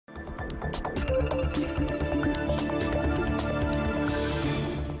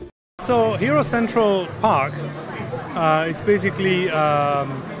So Hero Central Park is basically a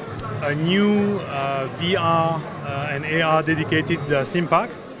new VR and AR dedicated theme park,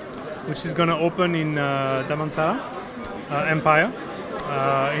 which is going to open in Damansara, Empire,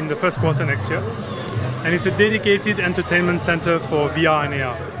 in the first quarter next year. And it's a dedicated entertainment center for VR and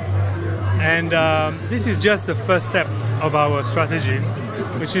AR. And this is just the first step of our strategy,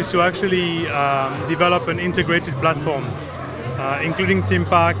 which is to actually develop an integrated platform, including theme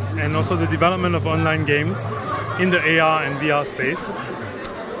park and also the development of online games in the AR and VR space.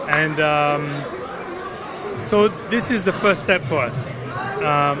 And so this is the first step for us.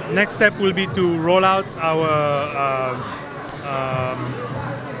 Next step will be to roll out our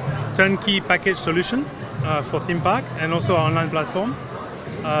turnkey package solution for theme park and also our online platform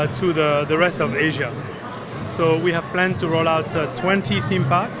to the rest of Asia. So we have planned to roll out 20 theme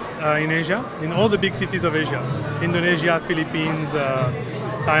parks in Asia, in all the big cities of Asia: Indonesia, Philippines,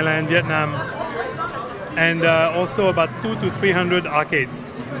 Thailand, Vietnam, and also about 200 to 300 arcades.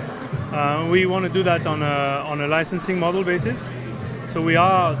 We want to do that on a licensing model basis. So we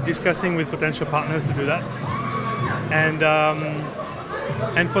are discussing with potential partners to do that,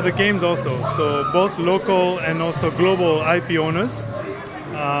 and for the games also. So both local and also global IP owners.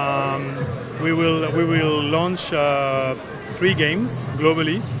 We will launch 3 games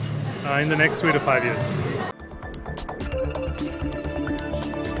globally in the next 3 to 5 years.